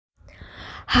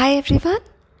Hi everyone.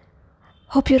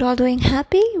 Hope you're all doing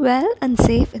happy, well, and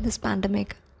safe in this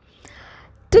pandemic.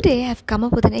 Today I've come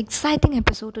up with an exciting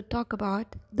episode to talk about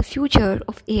the future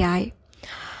of AI.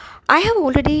 We have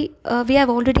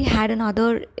already had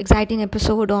another exciting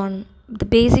episode on the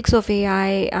basics of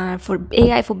AI for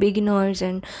AI for beginners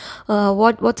and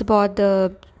what's about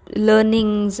the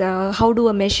learnings, how do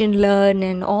a machine learn,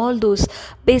 and all those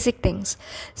basic things.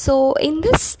 So in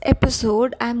this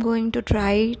episode, I'm going to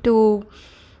try to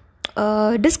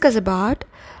discuss about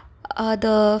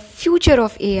the future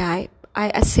of AI.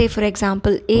 I say, for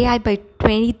example, AI by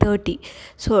 2030.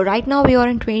 So right now we are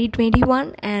in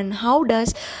 2021, and how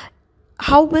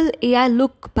will AI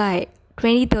look by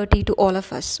 2030 to all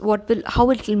of us? How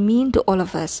it will mean to all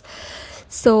of us?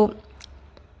 So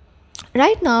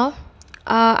right now.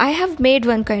 I have made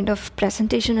one kind of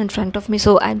presentation in front of me,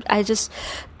 so I just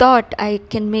thought I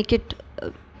can make it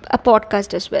a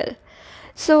podcast as well.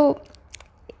 So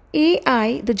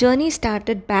AI, the journey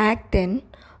started back then.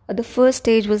 The first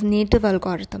stage was native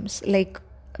algorithms. Like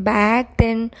back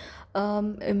then,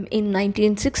 in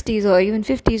 1960s or even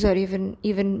 50s or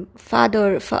even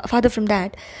farther from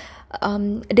that,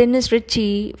 Dennis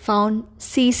Ritchie found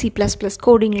C++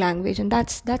 coding language, and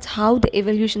that's how the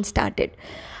evolution started.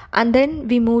 And then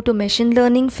we move to machine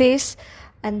learning phase,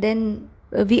 and then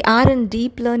we are in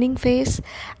deep learning phase,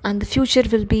 and the future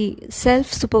will be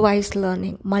self-supervised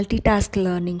learning, multitask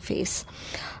learning phase.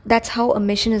 That's how a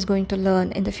machine is going to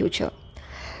learn in the future.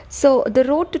 So the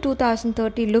road to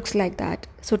 2030 looks like that.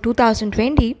 So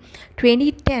 2020,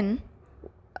 2010,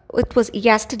 it was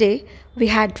yesterday. We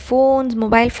had phones,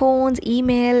 mobile phones,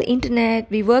 email, internet.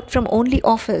 We worked from only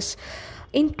office.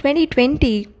 In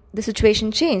 2020, the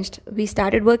situation changed. We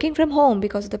started working from home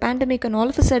because of the pandemic, and all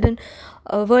of a sudden,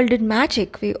 world did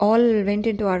magic. We all went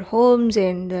into our homes,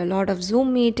 and a lot of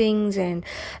Zoom meetings and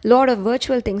a lot of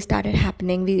virtual things started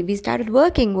happening. We started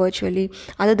working virtually.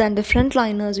 Other than the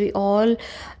frontliners, we all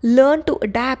learned to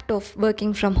adapt of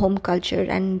working from home culture,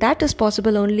 and that is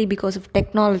possible only because of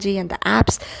technology and the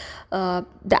apps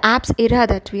era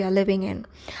that we are living in.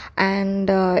 And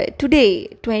today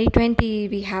 2020,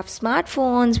 we have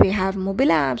smartphones, we have mobile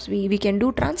apps, we can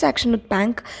do transaction with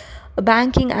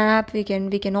banking app, we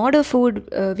can order food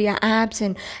via apps,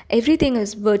 and everything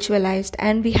is virtualized.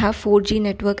 And we have 4G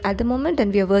network at the moment,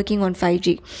 and we are working on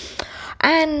 5G.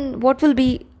 And what will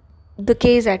be the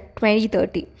case at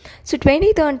 2030? So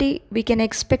 2030, we can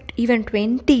expect even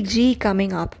 20G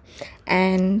coming up,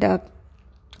 and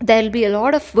there will be a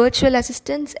lot of virtual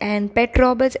assistants and pet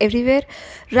robots everywhere.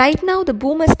 Right now the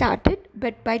boom has started,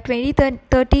 but by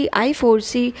 2030 I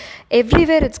foresee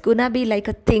everywhere it's gonna be like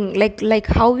a thing, like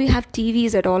how we have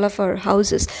TVs at all of our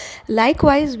houses.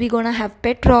 Likewise, we're gonna have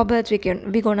pet robots,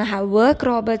 we're gonna have work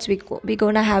robots, we're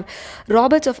gonna have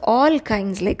robots of all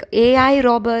kinds, like AI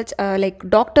robots, like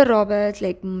doctor robots,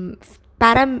 like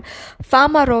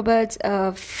pharma robots,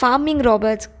 farming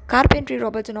robots, carpentry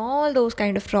robots, and all those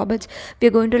kind of robots. We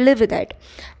are going to live with that.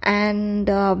 And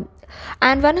one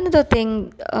another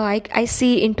thing, I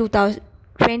see in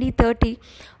 2030,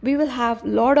 we will have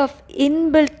lot of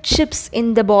inbuilt chips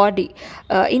in the body,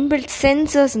 inbuilt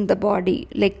sensors in the body,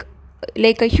 like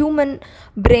a human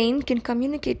brain can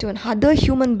communicate to another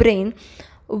human brain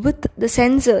with the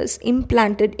sensors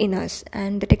implanted in us,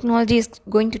 and the technology is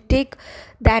going to take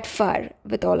that far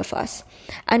with all of us.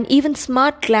 And even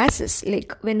smart glasses,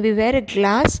 like when we wear a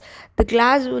glass, the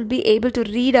glass will be able to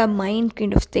read our mind,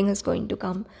 kind of thing is going to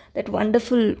come. That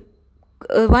wonderful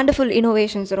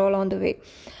innovations are all on the way.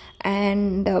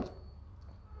 And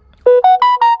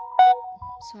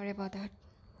sorry about that.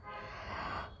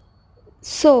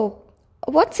 So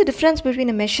what's the difference between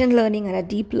a machine learning and a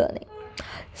deep learning?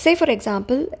 Say, for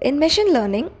example, in machine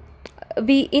learning,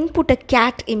 we input a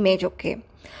cat image, okay?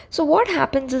 So what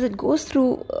happens is it goes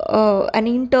through an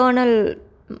internal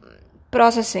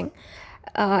processing.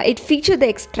 It features the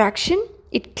extraction,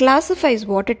 it classifies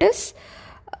what it is.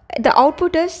 The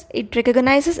output is, it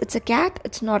recognizes it's a cat,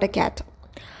 it's not a cat.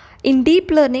 In deep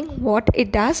learning, what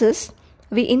it does is,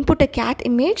 we input a cat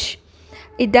image,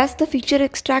 it does the feature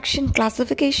extraction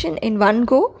classification in one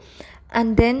go,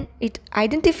 and then it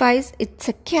identifies it's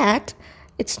a cat.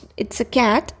 It's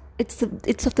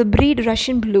of the breed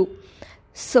Russian blue.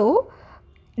 So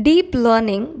deep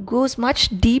learning goes much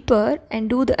deeper and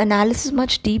do the analysis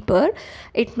much deeper.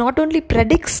 It not only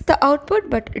predicts the output,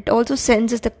 but it also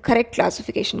sends us the correct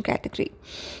classification category.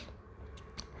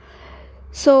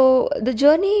 So the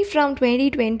journey from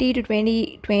 2020 to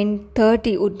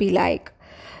 2030 would be like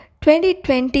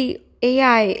 2020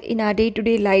 AI in our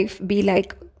day-to-day life be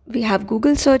like we have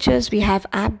Google searches, we have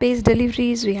app-based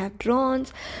deliveries, we have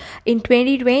drones. In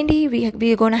 2020, we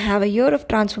are going to have a year of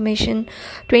transformation.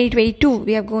 2022,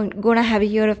 we are going to have a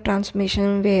year of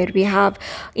transformation where we have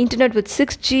internet with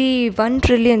 6G, 1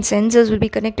 trillion sensors will be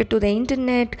connected to the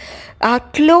internet. Our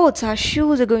clothes, our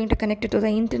shoes are going to connect it to the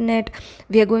internet.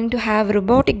 We are going to have a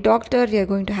robotic doctor, we are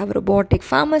going to have a robotic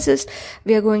pharmacist,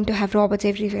 we are going to have robots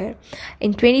everywhere.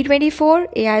 In 2024,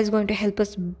 AI is going to help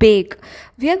us bake.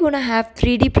 We are going to have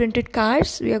 3D printed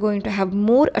cars, we are going to have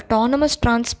more autonomous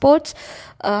transports,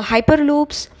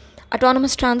 hyperloops,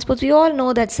 autonomous transports. We all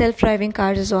know that self-driving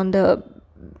cars is on the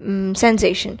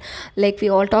sensation, like we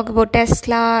all talk about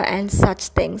Tesla and such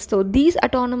things. So these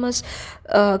autonomous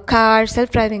cars,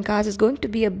 self-driving cars is going to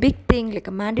be a big thing, like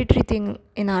a mandatory thing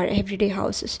in our everyday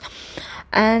houses.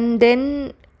 And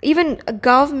then even a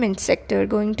government sector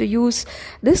going to use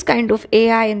this kind of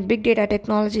AI and big data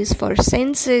technologies for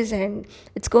census, and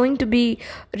it's going to be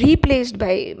replaced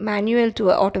by manual to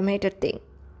an automated thing.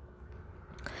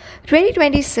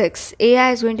 2026,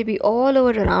 AI is going to be all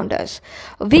over around us.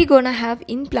 We're going to have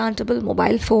implantable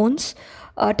mobile phones.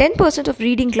 10% of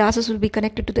reading classes will be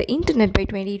connected to the internet by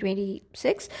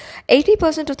 2026.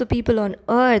 80% of the people on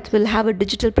earth will have a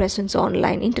digital presence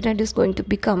online. Internet is going to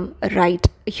become a right,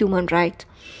 a human right.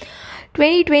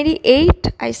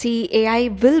 2028, I see AI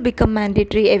will become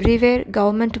mandatory everywhere.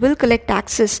 Government will collect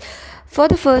taxes for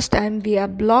the first time via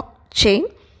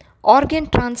blockchain. Organ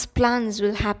transplants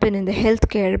will happen in the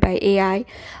healthcare by AI.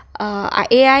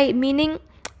 AI meaning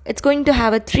it's going to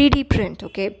have a 3D print,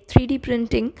 okay? 3D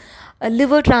printing, a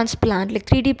liver transplant, like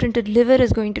 3D printed liver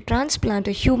is going to transplant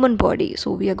a human body.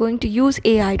 So we are going to use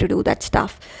AI to do that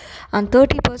stuff. And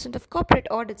 30% of corporate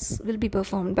audits will be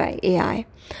performed by AI.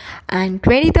 And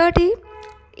 2030,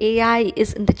 AI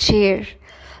is in the chair.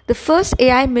 The first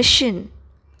AI mission,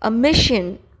 an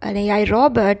AI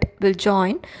robot will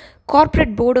join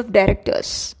corporate board of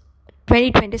directors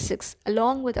 2026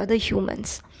 along with other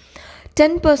humans.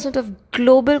 10% of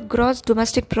global gross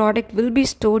domestic product will be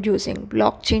stored using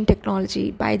blockchain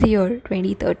technology by the year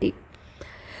 2030.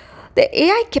 The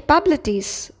AI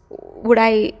capabilities would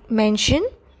I mention?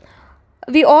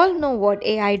 We all know what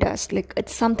AI does. Like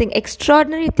it's something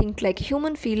extraordinary. Think like a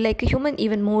human, feel like a human,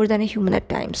 even more than a human at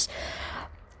times.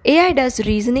 AI does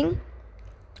reasoning.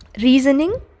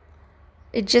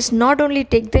 It just not only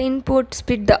take the input,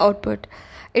 spit the output.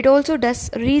 It also does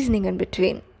reasoning in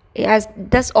between. As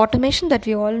does automation that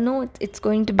we all know, it's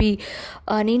going to be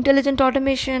an intelligent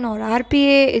automation or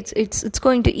RPA. It's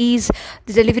going to ease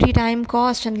the delivery time,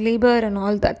 cost, and labor, and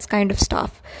all that kind of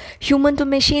stuff. Human to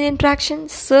machine interaction,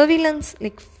 surveillance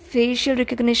like facial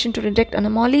recognition to detect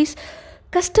anomalies,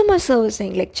 customer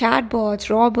servicing like chatbots,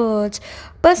 robots,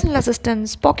 personal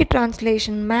assistants, pocket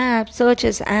translation, maps,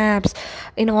 searches, apps,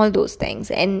 in all those things,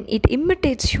 and it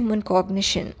imitates human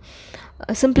cognition,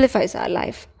 simplifies our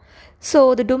life.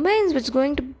 So the domains which is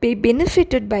going to be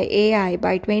benefited by AI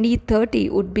by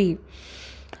 2030 would be,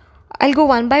 I'll go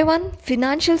one by one.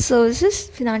 Financial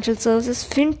services,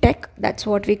 fintech, that's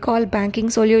what we call banking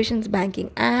solutions,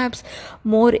 banking apps,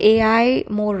 more AI,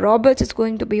 more robots is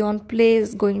going to be on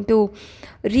place, going to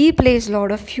replace a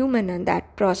lot of human in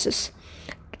that process.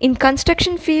 In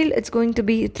construction field, it's going to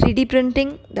be 3D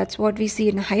printing, that's what we see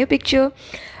in a higher picture.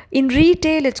 In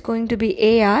retail, it's going to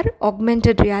be AR,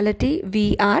 augmented reality,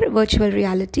 VR, virtual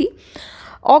reality.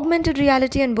 Augmented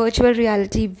reality and virtual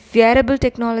reality, wearable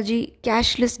technology,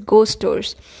 cashless ghost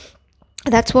stores.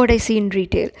 That's what I see in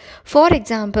retail. For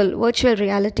example, virtual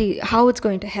reality, how it's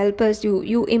going to help us.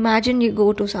 You imagine you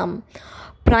go to some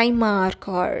Primark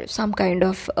or some kind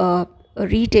of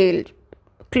retail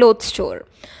clothes store.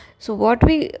 So what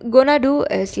we gonna do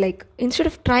is, like, instead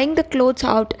of trying the clothes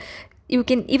out, you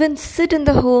can even sit in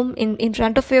the home in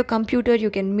front of your computer. You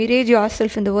can mirror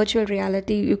yourself in the virtual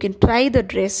reality. You can try the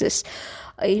dresses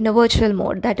in a virtual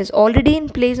mode. That is already in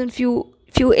place in few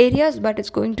areas, but it's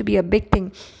going to be a big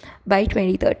thing by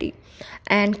 2030.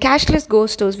 And cashless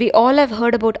ghost stores, we all have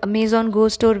heard about Amazon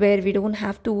ghost store, where we don't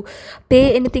have to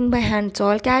pay anything by hand. It's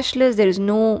all cashless. There's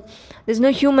no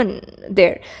human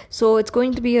there. So it's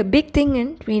going to be a big thing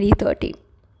in 2030.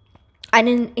 And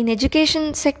in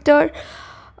education sector,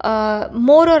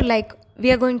 more or like, we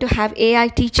are going to have AI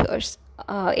teachers.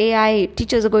 AI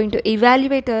teachers are going to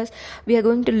evaluate us. We are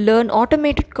going to learn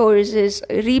automated courses,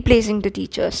 replacing the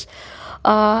teachers.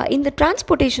 In the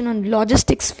transportation and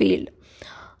logistics field,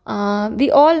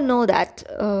 we all know that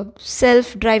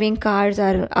self-driving cars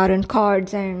are in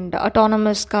cards, and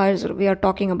autonomous cars we are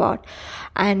talking about,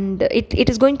 and it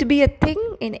is going to be a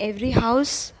thing in every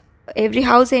house every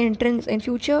house entrance in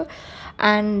future.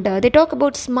 And they talk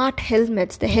about smart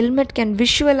helmets. The helmet can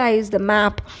visualize the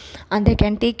map and they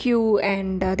can take you,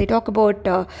 and they talk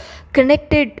about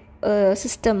connected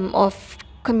system of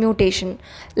commutation,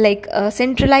 like a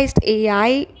centralized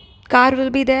AI car will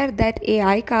be there. That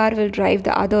AI car will drive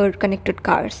the other connected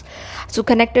cars. So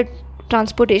connected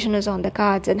transportation is on the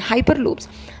cards. And hyperloops,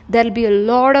 there'll be a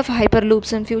lot of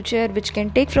hyperloops in future which can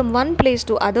take from one place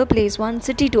to other place, one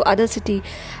city to other city,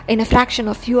 in a fraction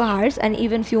of few hours and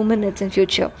even few minutes in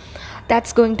future.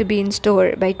 That's going to be in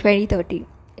store by 2030.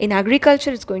 In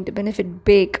agriculture, it's going to benefit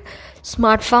big.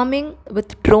 Smart farming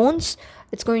with drones,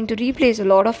 it's going to replace a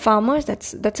lot of farmers.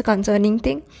 That's a concerning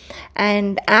thing.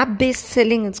 And app based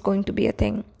selling is going to be a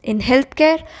thing. In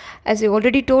healthcare, as I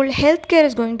already told, healthcare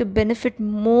is going to benefit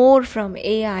more from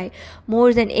AI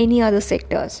more than any other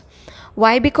sectors.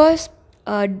 Why? Because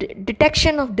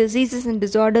detection of diseases and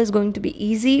disorders is going to be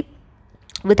easy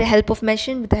with the help of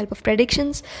machine, with the help of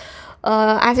predictions.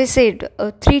 As I said,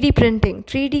 3D printing,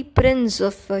 3D prints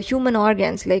of human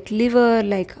organs like liver,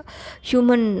 like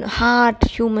human heart,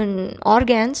 human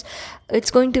organs.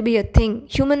 It's going to be a thing.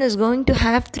 Human is going to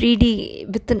have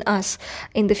 3D within us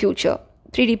in the future.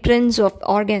 3D prints of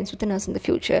organs within us in the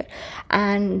future.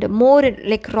 And more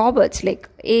like robots, like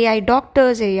AI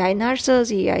doctors, AI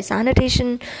nurses, AI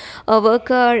sanitation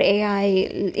worker, AI.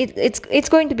 It's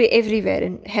going to be everywhere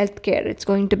in healthcare. It's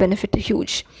going to benefit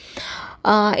huge.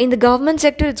 In the government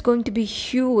sector, it's going to be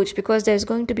huge because there's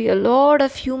going to be a lot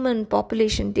of human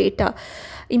population data.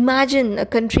 Imagine a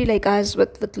country like us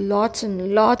with lots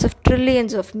and lots of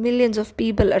trillions of millions of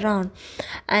people around,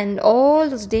 and all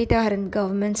those data are in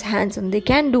government's hands, and they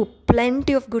can do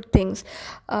plenty of good things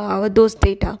with those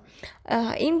data.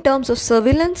 In terms of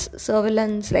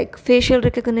surveillance like facial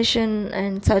recognition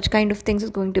and such kind of things is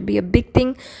going to be a big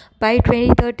thing by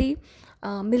 2030.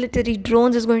 Military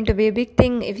drones is going to be a big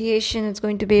thing. Aviation is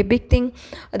going to be a big thing.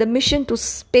 The mission to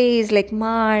space like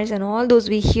Mars and all those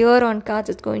we hear on cards,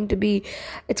 it's going to be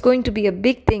a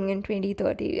big thing in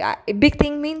 2030. A big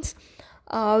thing means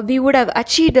we would have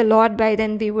achieved a lot by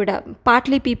then. We would have,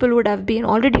 partly people would have been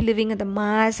already living at the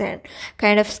Mars, and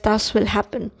kind of stuff will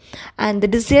happen. And the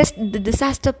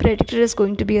disaster predictor is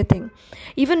going to be a thing.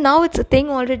 Even now it's a thing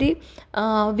already.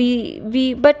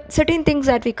 But certain things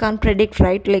that we can't predict,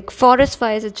 right? Like forest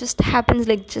fires, it just happens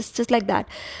like just like that.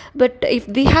 But if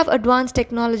we have advanced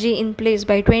technology in place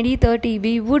by 2030,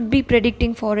 we would be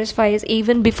predicting forest fires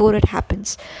even before it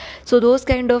happens. So those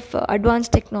kind of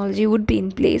advanced technology would be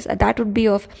in place. That would be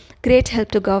of great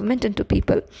help to government and to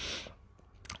people.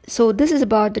 So this is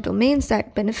about the domains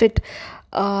that benefit,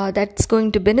 that's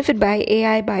going to benefit by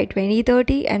AI by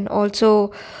 2030. And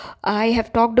also I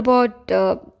have talked about,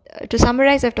 to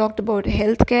summarize, I've talked about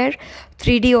healthcare,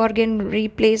 3D organ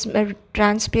replacement,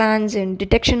 transplants, and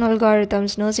detection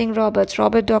algorithms, nursing robots,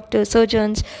 robot doctors,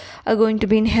 surgeons are going to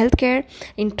be in healthcare.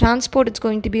 In transport, it's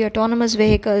going to be autonomous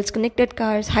vehicles, connected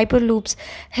cars, hyperloops,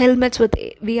 helmets with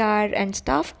VR and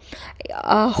stuff.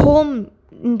 Home,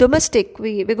 domestic,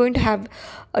 we're going to have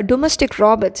domestic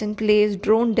robots in place,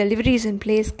 drone deliveries in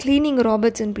place, cleaning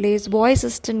robots in place, voice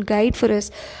assistant guide for us,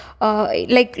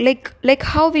 like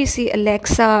how we see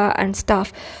Alexa and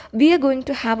stuff. We are going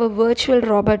to have a virtual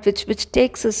robot which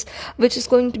takes us, which is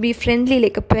going to be friendly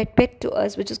like a pet to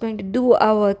us, which is going to do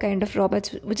our kind of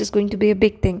robots, which is going to be a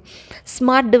big thing.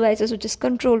 Smart devices which is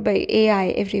controlled by AI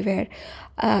everywhere.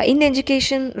 In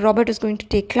education, robot is going to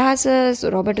take classes,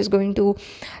 robot is going to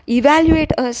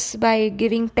evaluate us by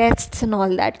giving tests and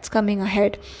all that. It's coming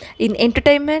ahead. In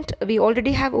entertainment, we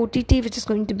already have OTT, which is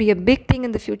going to be a big thing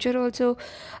in the future also.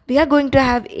 We are going to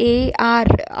have AR,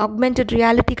 augmented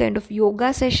reality kind of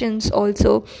yoga sessions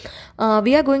also.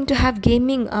 We are going to have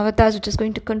gaming avatars, which is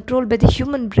going to control by the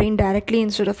human brain directly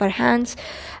instead of our hands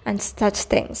and such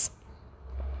things.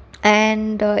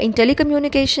 And in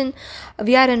telecommunication,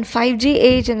 we are in 5G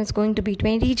age, and it's going to be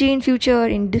 20G in future.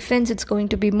 In defense, it's going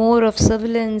to be more of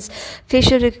surveillance,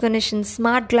 facial recognition,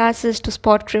 smart glasses to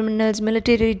spot criminals,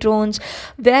 military drones,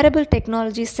 wearable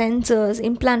technology, sensors,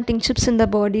 implanting chips in the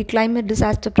body, climate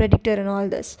disaster predictor, and all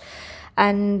this.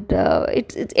 And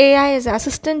it's AI as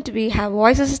assistant. We have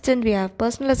voice assistant, we have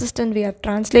personal assistant, we have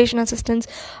translation assistants,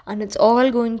 and it's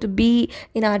all going to be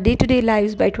in our day-to-day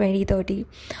lives by 2030.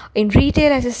 In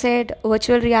retail, as I said,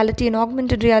 virtual reality and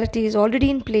augmented reality is already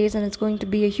in place, and it's going to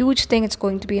be a huge thing. It's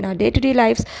going to be in our day-to-day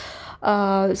lives,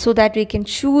 so that we can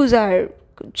choose our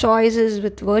choices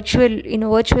with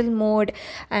virtual mode.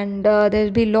 And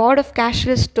there'll be a lot of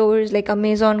cashless stores like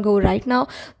Amazon Go. Right now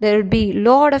there will be a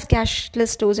lot of cashless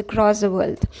stores across the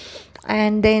world.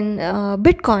 And then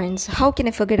bitcoins. How can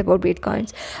I forget about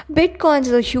bitcoins? Bitcoins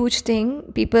is a huge thing.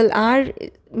 People are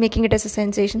making it as a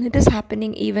sensation. It is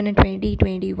happening even in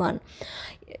 2021.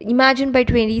 Imagine by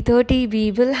 2030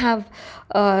 we will have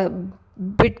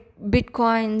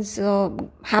bitcoins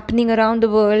happening around the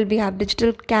world. We have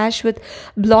digital cash with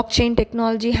blockchain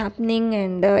technology happening,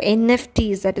 and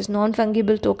NFTs, that is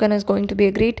non-fungible token, is going to be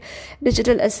a great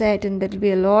digital asset, and there will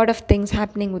be a lot of things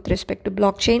happening with respect to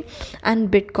blockchain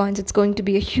and bitcoins. It's going to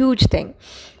be a huge thing.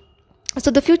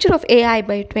 So the future of AI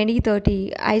by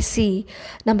 2030, I see,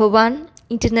 number one,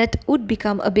 internet would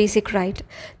become a basic right.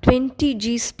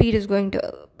 20G speed is going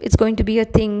to, it's going to be a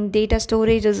thing. Data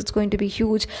storage is, it's going to be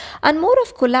huge, and more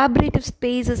of collaborative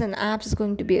spaces and apps is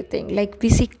going to be a thing. Like we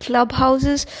see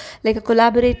clubhouses, like a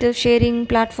collaborative sharing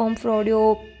platform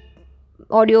for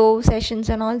audio sessions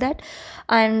and all that,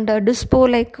 and dispo,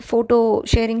 like photo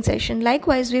sharing session.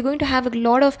 Likewise, we're going to have a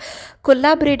lot of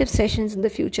collaborative sessions in the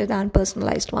future than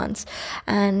personalized ones.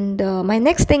 And my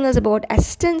next thing is about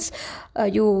assistants.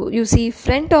 You see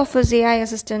front office AI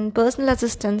assistant, personal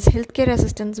assistants, healthcare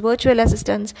assistants, virtual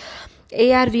assistants,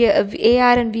 AR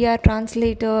and VR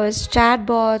translators,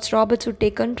 chatbots, robots who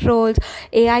take controls,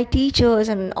 AI teachers,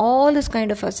 and all this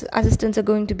kind of assistants are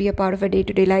going to be a part of our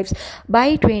day-to-day lives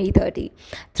by 2030.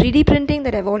 3D printing,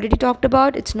 that I've already talked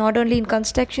about, it's not only in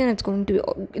construction, it's going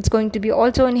to be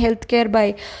also in healthcare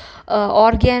by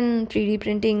organ 3D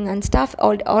printing and stuff,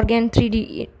 organ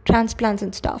 3D transplants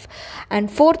and stuff.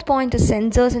 And fourth point is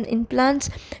sensors and implants.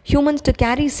 Humans to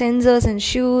carry sensors and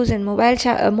shoes and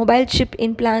mobile chip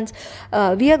implants.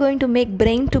 We are going to make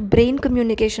brain to brain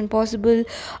communication possible,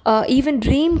 even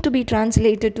dream to be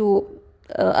translated to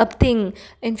a thing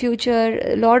in future.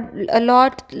 A lot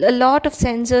of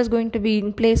sensors going to be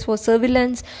in place for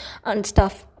surveillance and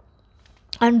stuff,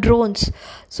 and drones.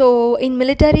 So in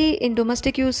military, in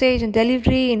domestic usage, in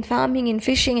delivery, in farming, in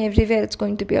fishing, everywhere it's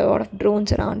going to be a lot of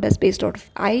drones around us based out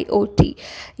of IoT,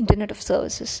 Internet of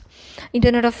Services,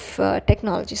 Internet of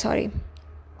Technology, sorry.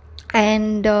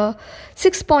 And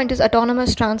sixth point is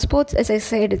autonomous transports. As I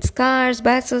said, it's cars,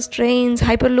 buses, trains,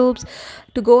 hyperloops,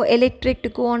 to go electric, to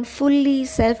go on fully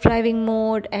self-driving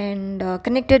mode and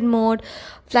connected mode.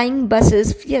 Flying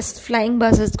buses, yes, flying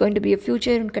buses is going to be a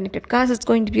future, and connected cars is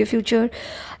going to be a future.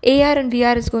 AR and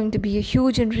VR is going to be a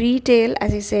huge in retail.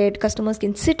 As I said, customers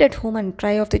can sit at home and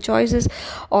try off the choices,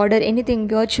 order anything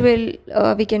virtual.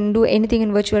 We can do anything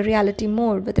in virtual reality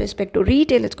mode. With respect to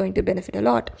retail, it's going to benefit a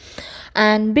lot.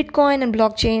 And Bitcoin and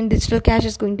blockchain, digital cash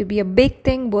is going to be a big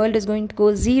thing. World is going to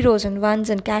go zeros and ones,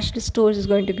 and cashless stores is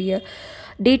going to be a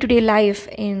day-to-day life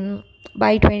in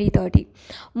by 2030.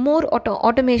 More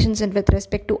automations, and with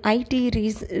respect to IT,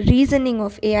 reasoning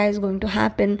of AI is going to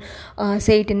happen.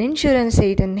 Say it in insurance,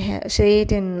 say it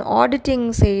in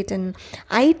auditing, say it in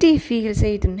IT field,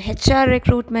 say it in HR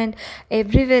recruitment.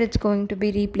 Everywhere it's going to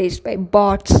be replaced by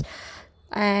bots.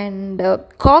 And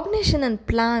cognition and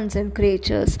plants and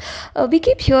creatures. We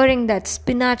keep hearing that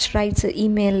spinach writes an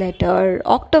email letter,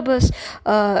 octopus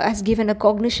has given a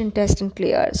cognition test and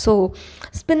clear. So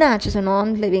spinach is a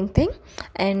non-living thing,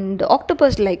 and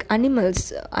octopus, like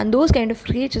animals and those kind of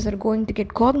creatures, are going to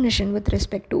get cognition with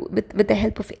respect to with the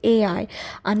help of AI,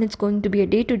 and it's going to be a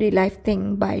day-to-day life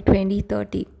thing by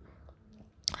 2030.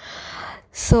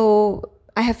 So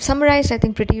I have summarized, I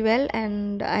think, pretty well,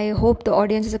 and I hope the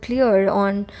audience is clear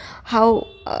on how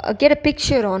get a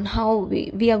picture on how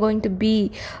we are going to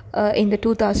be in the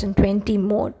 2030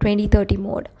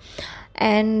 mode.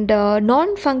 And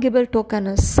non-fungible token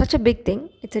is such a big thing.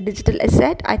 It's a digital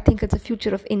asset. I think it's a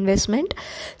future of investment.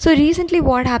 So recently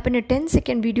what happened, a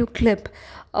 10-second video clip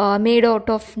made out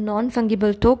of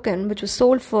non-fungible token, which was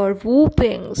sold for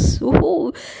whooping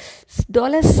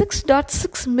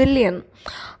 $6.6 million.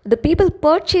 The people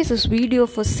purchase this video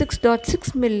for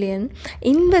 $6.6 million,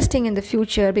 investing in the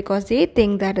future because they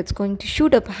think that it's going to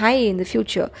shoot up high in the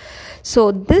future.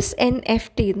 So this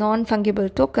NFT,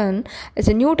 non-fungible token, is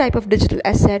a new type of digital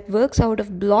asset, works out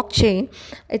of blockchain.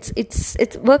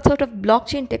 It works out of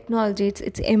blockchain technology.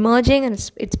 It's emerging,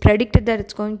 and it's predicted that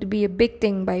it's going to be a big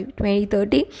thing by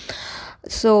 2030.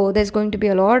 So there's going to be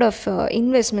a lot of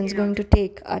investments going to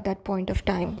take at that point of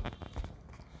time.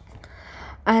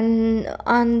 And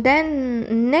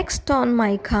then next on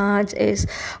my cards is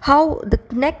how the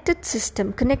connected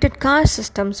car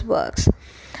systems works.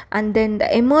 and then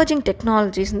the emerging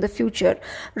technologies in the future.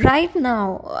 Right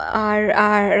now,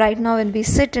 right now when we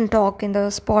sit and talk in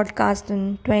this podcast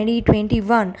in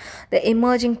 2021, the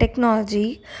emerging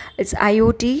technology, it's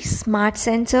IoT, smart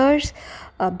sensors,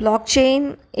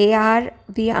 blockchain, AR,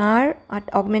 VR,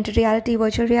 augmented reality,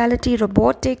 virtual reality,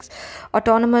 robotics,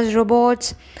 autonomous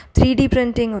robots, 3D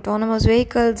printing, autonomous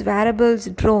vehicles, wearables,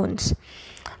 drones.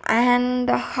 And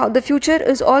how the future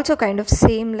is also kind of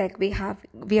same, like we have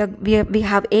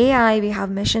AI, we have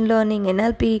machine learning,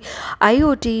 NLP,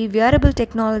 IoT, wearable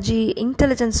technology,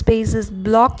 intelligent spaces,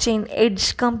 blockchain,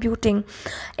 edge computing,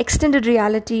 extended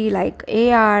reality like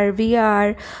AR,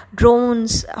 VR,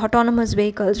 drones, autonomous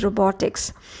vehicles,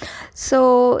 robotics.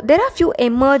 So there are few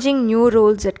emerging new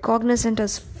roles that Cognizant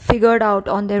has figured out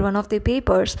on their one of their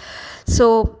papers.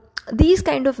 So these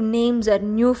kind of names are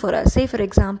new for us. Say for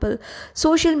example,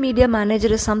 social media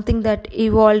manager is something that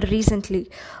evolved recently.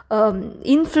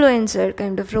 Influencer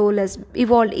kind of role has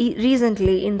evolved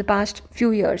recently in the past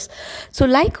few years. So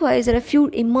likewise, there are few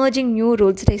emerging new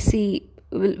roles that I see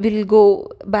will go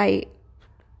by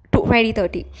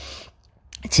 2030.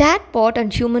 Chatbot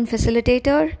and human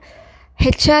facilitator,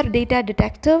 HR data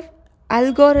detective,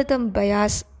 algorithm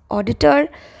bias auditor,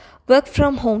 work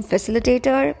from home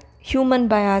facilitator, human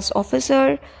bias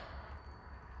officer,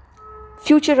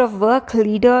 future of work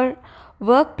leader,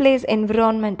 workplace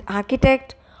environment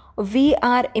architect,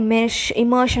 VR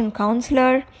immersion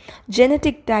counselor,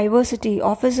 genetic diversity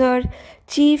officer,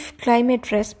 chief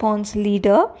climate response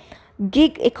leader,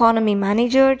 gig economy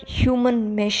manager,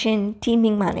 human machine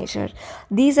teaming manager.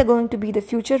 These are going to be the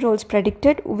future roles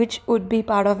predicted, which would be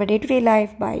part of a day-to-day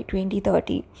life by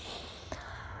 2030.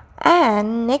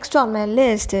 And next on my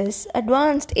list is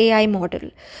advanced AI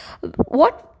model.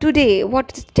 What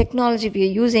technology we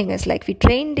are using is like we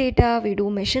train data, we do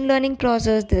machine learning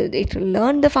process, it will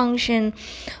learn the function,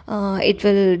 it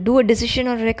will do a decision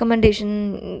or a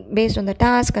recommendation based on the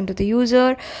task and to the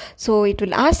user. So it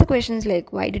will ask the questions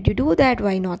like, why did you do that,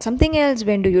 why not something else,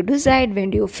 when do you decide,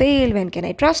 when do you fail, when can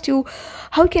I trust you,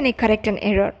 how can I correct an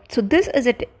error. So this is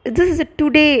a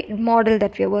today model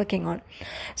that we are working on.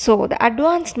 So the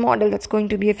advanced model that's going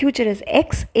to be a future is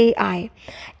XAI.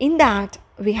 In that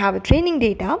we have a training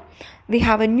data, we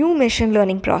have a new machine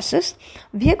learning process,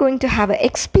 we are going to have an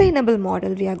explainable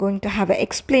model, we are going to have an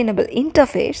explainable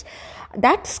interface.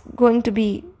 That's going to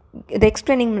be the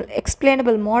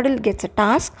explainable model gets a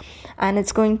task, and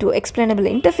it's going to explainable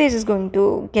interface is going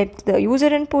to get the user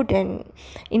input and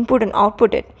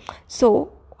output it.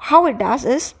 So how it does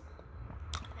is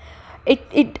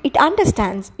it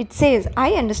understands. It says,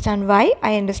 I understand why,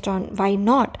 I understand why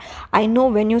not, I know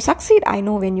when you succeed, I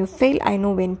know when you fail, I know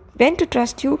when to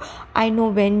trust you, I know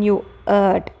when you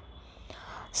erred.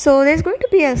 So there's going to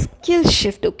be a skill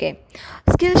shift.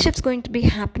 Skill shift's going to be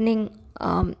happening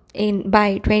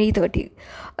by 2030.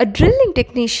 A drilling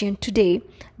technician today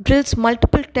drills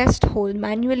multiple test holes,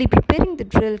 manually preparing the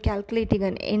drill, calculating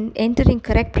and entering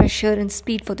correct pressure and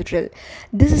speed for the drill.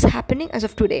 This is happening as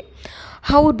of today.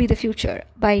 How would be the future?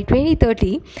 By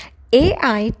 2030,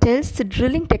 AI tells the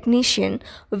drilling technician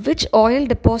which oil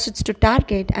deposits to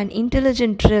target, and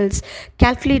intelligent drills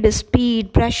calculate the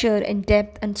speed, pressure and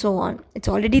depth and so on. It's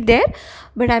already there,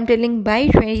 but I'm telling by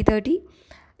 2030,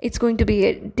 it's going to be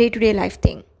a day-to-day life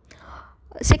thing.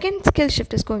 Second skill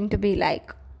shift is going to be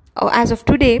like, as of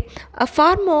today, a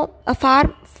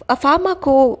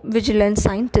pharmacovigilance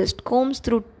scientist combs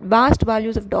through vast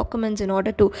volumes of documents in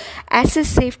order to assess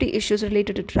safety issues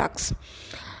related to drugs.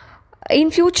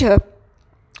 In future,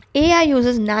 AI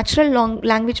uses natural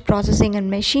language processing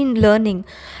and machine learning,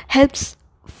 helps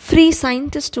free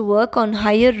scientists to work on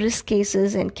higher risk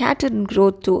cases and cater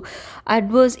growth to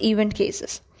adverse event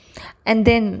cases. And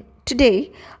then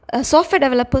today, a software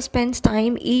developer spends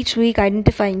time each week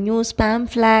identifying new spam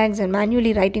flags and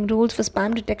manually writing rules for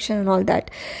spam detection and all that.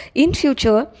 In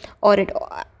future, or it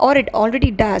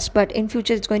already does, but in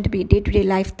future it's going to be a day-to-day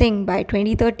life thing by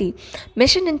 2030.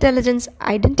 Machine intelligence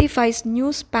identifies new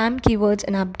spam keywords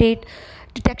and update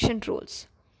detection rules.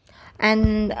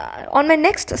 And on my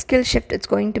next skill shift, it's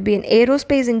going to be an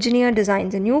aerospace engineer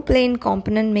designs a new plane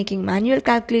component, making manual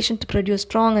calculation to produce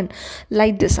strong and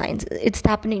light designs. It's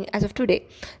happening as of today.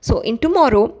 So in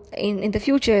tomorrow, in the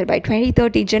future, by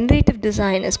 2030, generative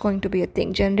design is going to be a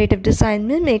thing. Generative design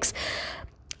mimics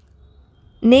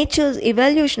nature's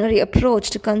evolutionary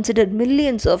approach to consider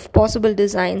millions of possible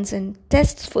designs and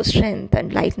tests for strength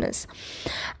and lightness.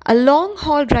 A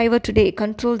long-haul driver today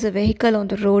controls a vehicle on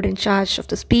the road in charge of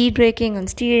the speed, braking and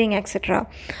steering, etc.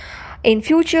 In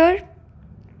future,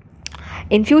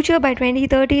 In future, by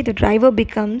 2030, the driver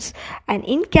becomes an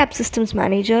in-cab systems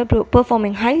manager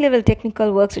performing high-level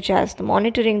technical work such as the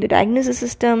monitoring the diagnosis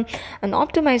system and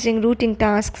optimizing routing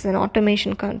tasks and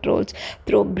automation controls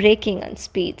through braking and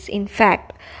speeds. In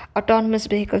fact, autonomous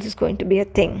vehicles is going to be a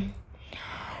thing.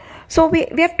 So we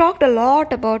have talked a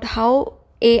lot about how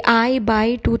AI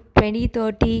by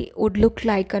 2030 would look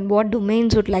like and what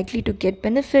domains would likely to get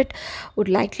benefit, would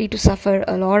likely to suffer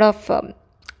a lot of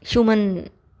human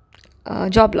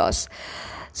job loss.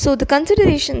 So the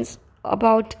considerations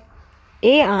about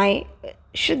AI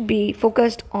should be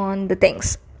focused on the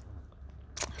things.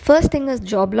 First thing is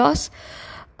job loss.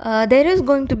 There is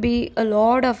going to be a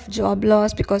lot of job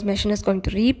loss because machine is going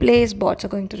to replace, bots are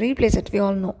going to replace it, we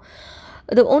all know.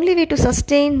 The only way to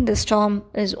sustain the storm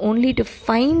is only to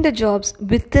find the jobs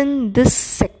within this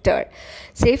sector.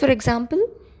 Say for example,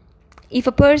 if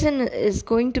a person is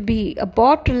going to be a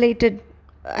bot related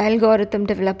algorithm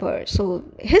developer, so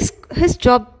his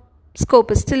job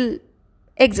scope is still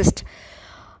exist,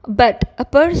 but a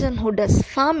person who does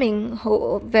farming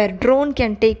where drone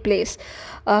can take place,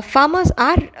 farmers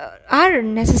are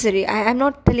necessary. I am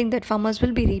not telling that farmers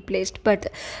will be replaced,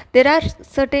 but there are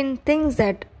certain things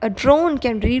that a drone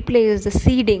can replace, the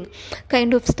seeding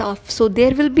kind of stuff. So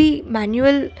there will be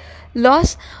manual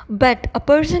loss, but a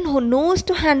person who knows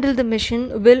to handle the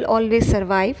machine will always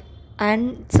survive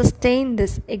and sustain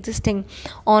this existing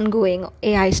ongoing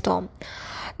AI storm.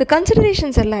 The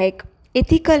considerations are like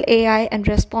ethical AI and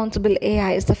responsible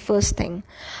AI is the first thing.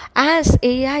 As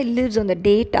AI lives on the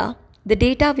data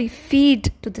we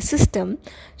feed to the system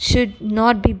should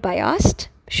not be biased,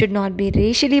 should not be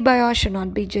racially biased, should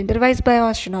not be gender-wise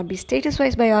biased, should not be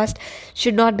status-wise biased,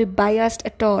 should not be biased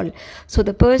at all. So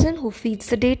the person who feeds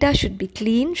the data should be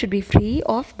clean, should be free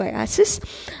of biases,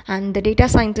 and the data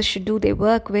scientists should do their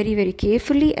work very, very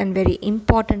carefully and very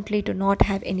importantly to not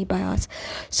have any bias.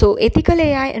 So ethical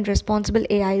AI and responsible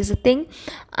AI is a thing,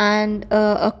 and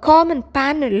a common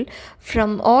panel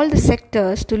from all the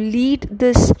sectors to lead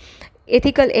this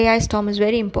ethical AI storm is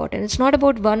very important. It's not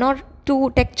about one or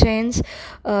two tech giants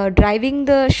driving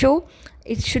the show.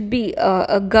 It should be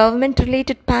a government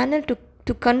related panel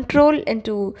to control and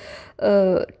to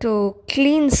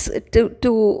cleanse,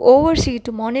 to oversee,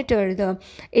 to monitor the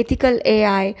ethical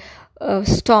AI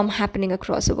storm happening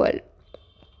across the world.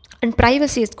 And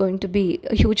privacy is going to be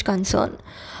a huge concern.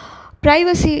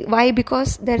 Privacy, why?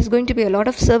 Because there is going to be a lot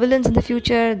of surveillance in the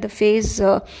future. The face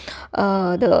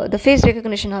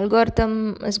recognition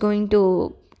algorithm is going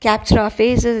to capture our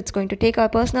faces, it's going to take our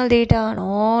personal data and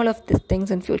all of these things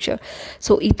in future.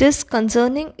 So it is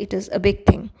concerning, it is a big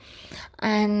thing.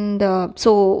 And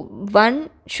so one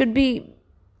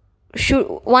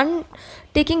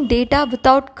taking data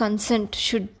without consent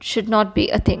should not be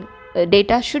a thing.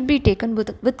 Data should be taken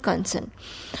with consent.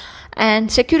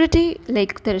 And security,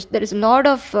 like there is a lot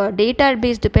of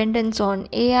database dependence on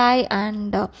AI,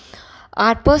 and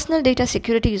our personal data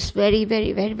security is very,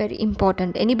 very, very, very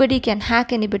important. Anybody can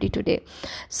hack anybody today.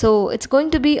 So it's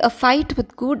going to be a fight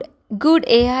with good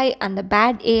AI and a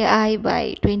bad AI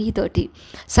by 2030.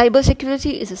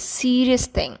 Cybersecurity is a serious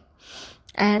thing.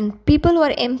 And people who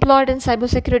are employed in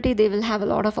cybersecurity, they will have a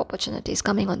lot of opportunities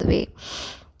coming on the way.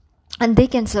 And they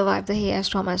can survive the AI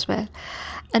storm as well.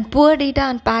 And poor data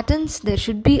and patterns, there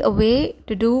should be a way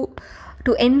to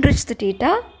enrich the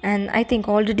data, and I think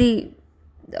already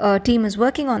a team is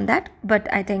working on that, but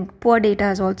I think poor data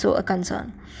is also a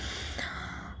concern.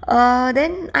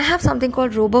 Then I have something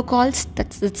called robocalls.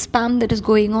 That's the spam that is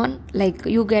going on. Like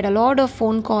you get a lot of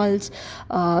phone calls,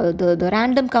 the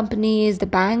random companies, the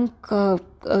bank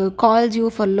calls you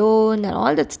for loan and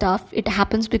all that stuff. It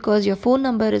happens because your phone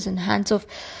number is in hands of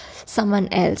someone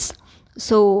else.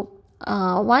 So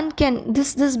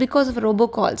this is because of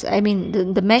robocalls. I mean,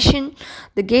 the machine,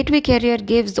 the gateway carrier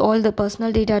gives all the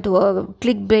personal data to a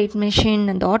clickbait machine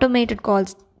and the automated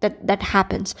calls that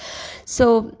happens.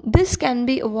 So this can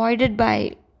be avoided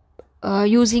by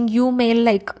using UMail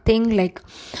like thing, like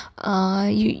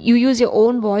you use your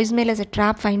own voicemail as a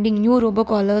trap, finding new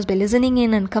robocallers by listening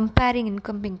in and comparing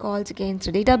incoming calls against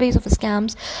a database of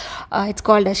scams. It's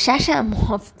called a Shasham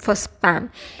for spam.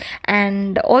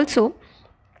 And also,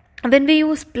 when we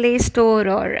use Play Store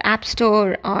or App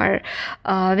Store, or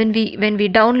when we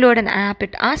download an app,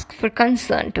 it asks for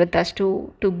consent with us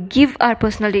to give our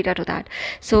personal data to that.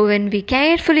 So when we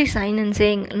carefully sign in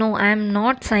saying, no, I am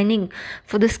not signing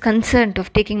for this consent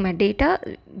of taking my data,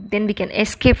 then we can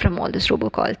escape from all these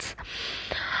robocalls.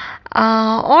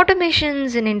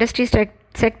 Automations in industry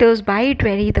sectors by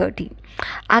 2030.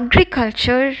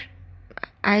 Agriculture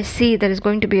I see there is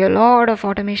going to be a lot of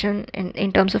automation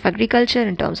in terms of agriculture,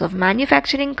 in terms of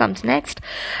manufacturing comes next,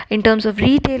 in terms of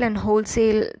retail and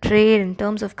wholesale trade, in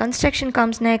terms of construction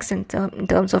comes next, in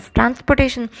terms of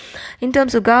transportation, in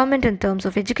terms of government, in terms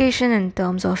of education, in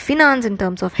terms of finance, in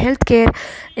terms of healthcare,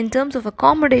 in terms of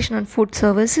accommodation and food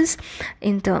services,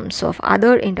 in terms of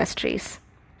other industries.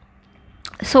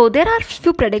 So there are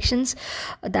few predictions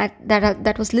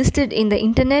that was listed in the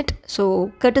internet.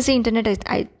 So courtesy internet,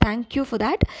 I thank you for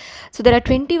that. So there are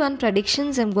 21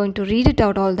 predictions. I'm going to read it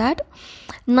out all that.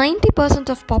 90%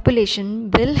 of population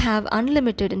will have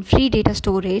unlimited and free data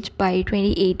storage by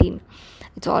 2018.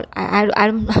 It's all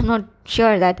I'm not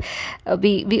sure that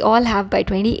we all have by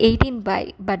 2018,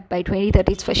 but by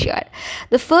 2030 it's for sure.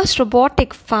 The first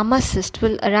robotic pharmacist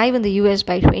will arrive in the US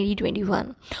by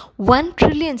 2021. 1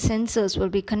 trillion sensors will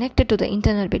be connected to the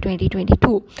internet by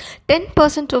 2022.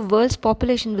 10% of world's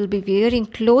population will be wearing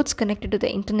clothes connected to the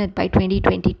internet by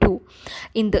 2022.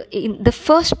 In the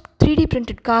first 3D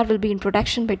printed car will be in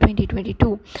production by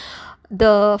 2022.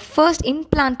 The first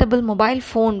implantable mobile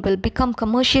phone will become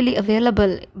commercially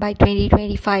available by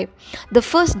 2025. The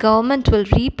first government will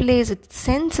replace its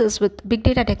census with big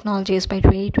data technologies by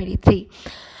 2023.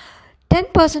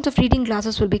 10% of reading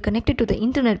glasses will be connected to the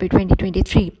internet by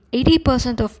 2023.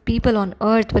 80% of people on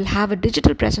earth will have a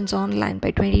digital presence online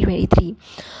by 2023.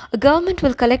 The government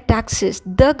will collect taxes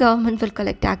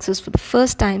for the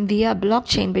first time via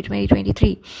blockchain by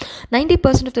 2023.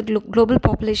 90% of the global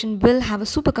population will have a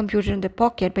supercomputer in their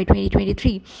pocket by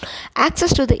 2023.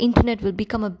 Access to the internet will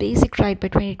become a basic right by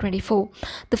 2024.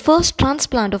 The first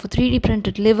transplant of a 3D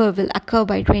printed liver will occur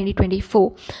by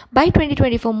 2024. By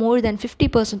 2024, more than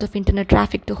 50% of internet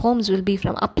traffic to homes will be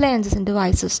from appliances and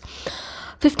devices.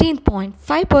 15th point,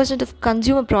 5% of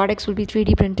consumer products will be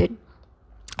 3D printed.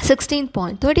 16th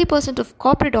point, 30% of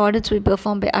corporate audits will be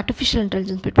performed by artificial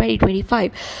intelligence by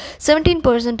 2025.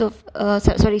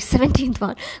 17th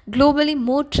one, globally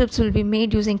more trips will be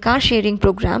made using car sharing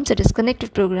programs, that is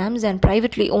connected programs, and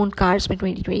privately owned cars by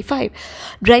 2025.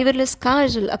 Driverless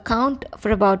cars will account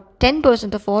for about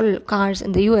 10% of all cars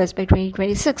in the US by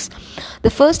 2026.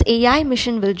 The first AI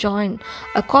mission will join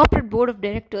a corporate board of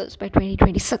directors by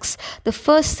 2026. The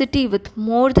first city with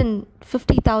more than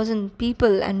 50,000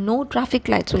 people and no traffic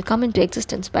lights will come into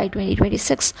existence by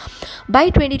 2026. By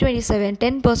 2027,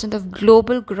 10% of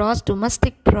global gross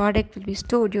domestic product will be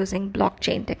stored using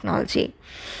blockchain technology.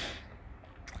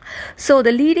 So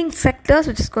the leading sectors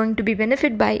which is going to be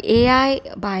benefited by AI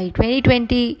by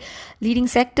 2020, leading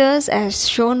sectors as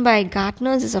shown by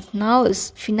Gartner as of now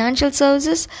is financial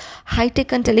services,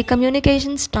 high-tech and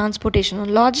telecommunications, transportation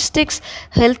and logistics,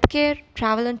 healthcare,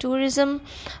 travel and tourism,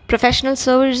 professional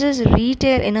services,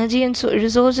 retail, energy and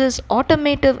resources,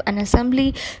 automotive and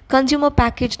assembly, consumer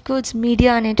packaged goods,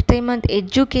 media and entertainment,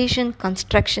 education,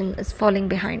 construction is falling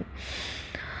behind.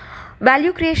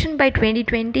 Value creation by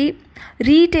 2020,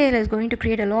 retail is going to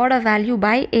create a lot of value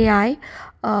by AI.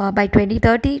 By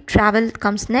 2030, travel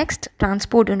comes next,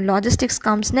 transport and logistics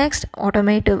comes next,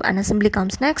 automotive and assembly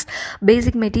comes next,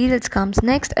 basic materials comes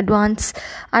next, advanced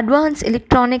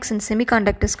electronics and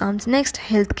semiconductors comes next,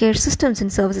 healthcare systems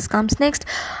and services comes next,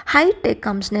 high tech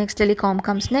comes next, telecom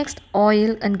comes next,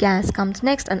 oil and gas comes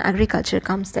next, and agriculture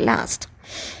comes the last.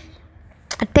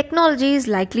 Technology is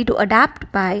likely to adapt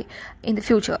in the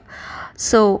future.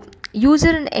 So user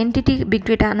and entity big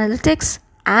data analytics,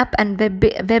 app and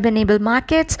web enabled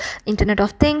markets, internet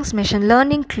of things, machine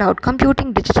learning, cloud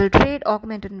computing, digital trade,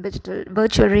 augmented and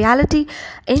virtual reality,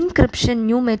 encryption,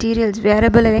 new materials,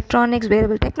 wearable electronics,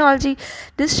 wearable technology,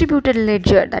 distributed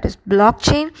ledger, that is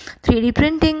blockchain, 3D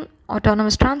printing,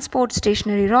 autonomous transport,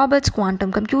 stationary robots,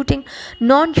 quantum computing,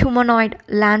 non-humanoid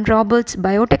land robots,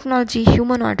 biotechnology,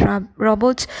 humanoid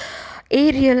robots,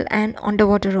 aerial and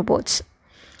underwater robots.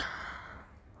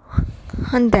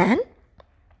 And then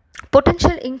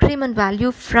potential increment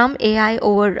value from AI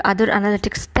over other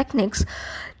analytics techniques.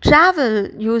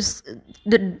 The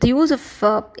use of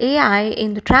AI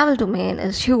in the travel domain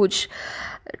is huge.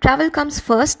 Travel comes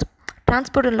first,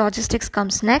 transport and logistics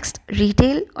comes next,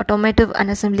 retail, automotive and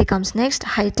assembly comes next,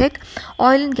 high-tech,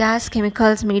 oil and gas,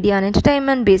 chemicals, media and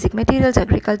entertainment, basic materials,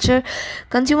 agriculture,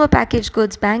 consumer packaged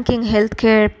goods, banking,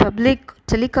 healthcare, public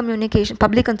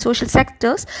and social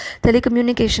sectors,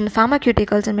 telecommunication,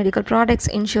 pharmaceuticals and medical products,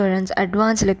 insurance,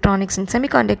 advanced electronics and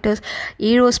semiconductors,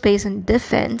 aerospace and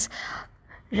defense,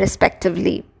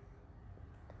 respectively.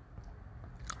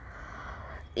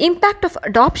 Impact of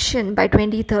adoption by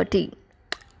 2030.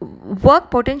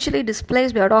 Work potentially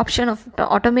displaced by adoption of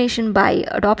automation by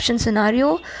adoption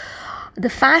scenario. The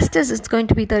fastest is going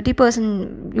to be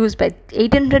 30% used by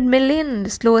 800 million, and the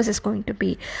slowest is going to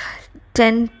be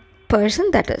 10%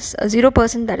 1%, that is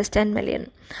 0%, that is 10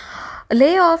 million.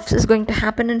 Layoffs is going to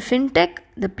happen in fintech.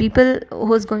 The people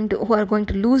who are going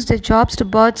to lose their jobs to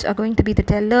bots are going to be the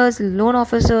tellers, loan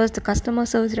officers, the customer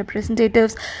service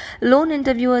representatives, loan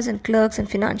interviewers and clerks,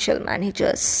 and financial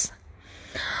managers.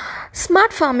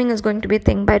 Smart farming is going to be a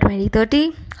thing by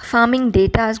 2030. Farming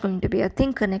data is going to be a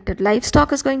thing. Connected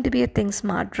livestock is going to be a thing.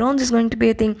 Smart drones is going to be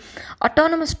a thing.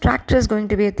 Autonomous tractor is going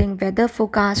to be a thing. Weather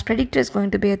forecast predictor is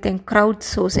going to be a thing.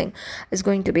 Crowdsourcing is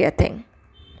going to be a thing.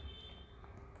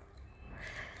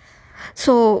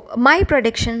 So my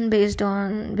prediction, based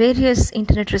on various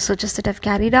internet researches that I've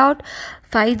carried out,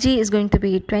 5G is going to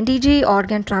be 20G.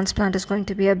 Organ transplant is going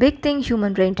to be a big thing.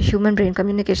 Human brain to human brain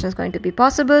communication is going to be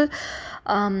possible.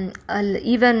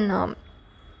 Even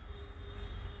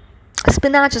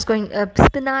spinach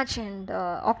and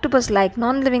octopus like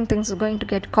non-living things are going to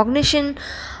get cognition.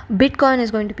 Bitcoin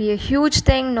is going to be a huge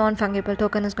thing. Non-fungible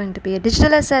token is going to be a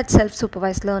digital asset.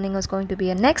 Self-supervised learning is going to be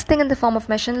a next thing in the form of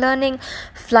machine learning.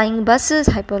 Flying buses,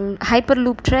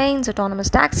 hyperloop trains,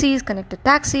 autonomous taxis, connected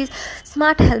taxis,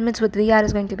 smart helmets with VR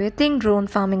is going to be a thing. Drone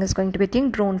farming is going to be a thing.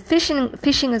 Drone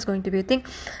fishing is going to be a thing.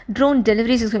 Drone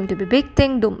deliveries is going to be a big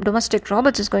thing. Domestic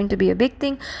robots is going to be a big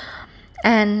thing.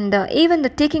 And even the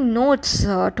taking notes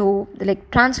to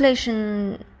like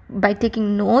translation by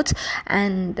taking notes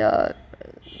and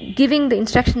giving the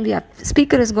instruction via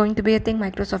speaker is going to be a thing.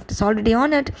 Microsoft is already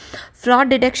on it. Fraud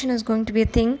detection is going to be a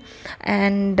thing,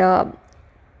 and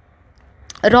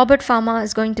robot pharma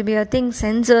is going to be a thing.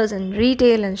 Sensors and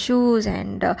retail and shoes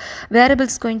and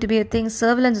wearables is going to be a thing.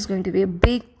 Surveillance is going to be a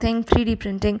big thing. 3D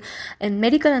printing and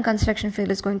medical and construction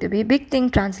field is going to be a big thing.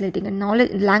 Translating and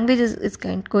knowledge languages is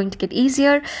going to get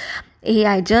easier.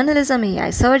 AI journalism, AI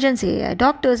surgeons, AI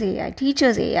doctors, AI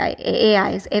teachers,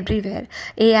 AI is everywhere.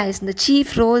 AI is in the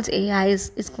chief roles. AI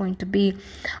is going to be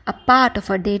a part of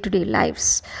our day-to-day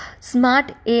lives.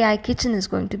 Smart AI kitchen is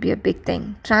going to be a big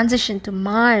thing. Transition to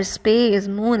Mars, space,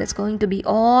 moon is going to be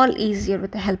all easier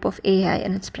with the help of AI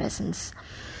and its presence.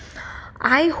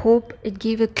 I hope it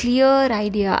gave a clear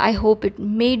idea. I hope it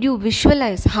made you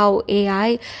visualize how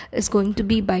AI is going to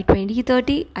be by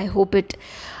 2030. I hope it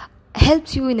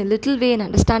helps you in a little way in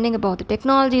understanding about the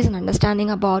technologies and understanding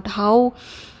about how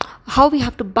we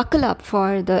have to buckle up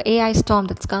for the AI storm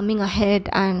that's coming ahead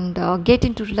and get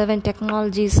into relevant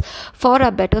technologies for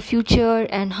a better future,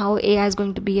 and how AI is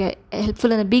going to be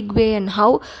helpful in a big way, and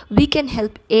how we can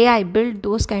help AI build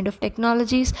those kind of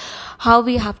technologies, how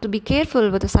we have to be careful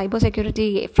with the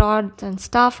cybersecurity, fraud and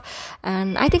stuff.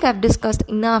 And I think I've discussed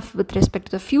enough with respect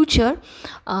to the future.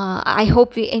 I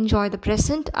hope we enjoy the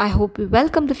present. I hope we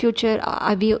welcome the future.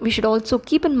 We should also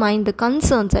keep in mind the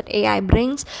concerns that AI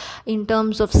brings in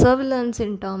terms of surveillance,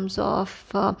 in terms of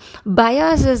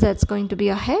biases that's going to be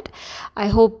ahead. I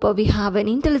hope we have an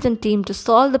intelligent team to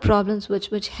solve the problems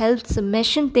which helps the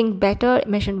machine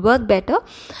work better.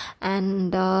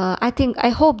 And I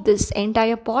hope this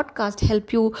entire podcast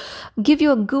help you, give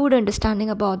you a good understanding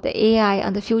about the AI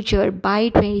and the future by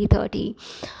 2030.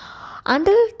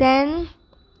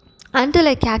 Until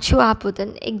I catch you up with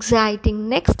an exciting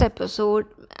next episode,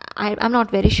 I'm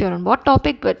not very sure on what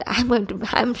topic, but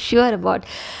I'm sure about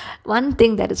one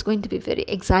thing that is going to be very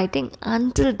exciting.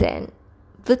 Until then,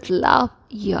 with love,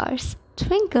 yours,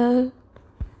 Twinkle.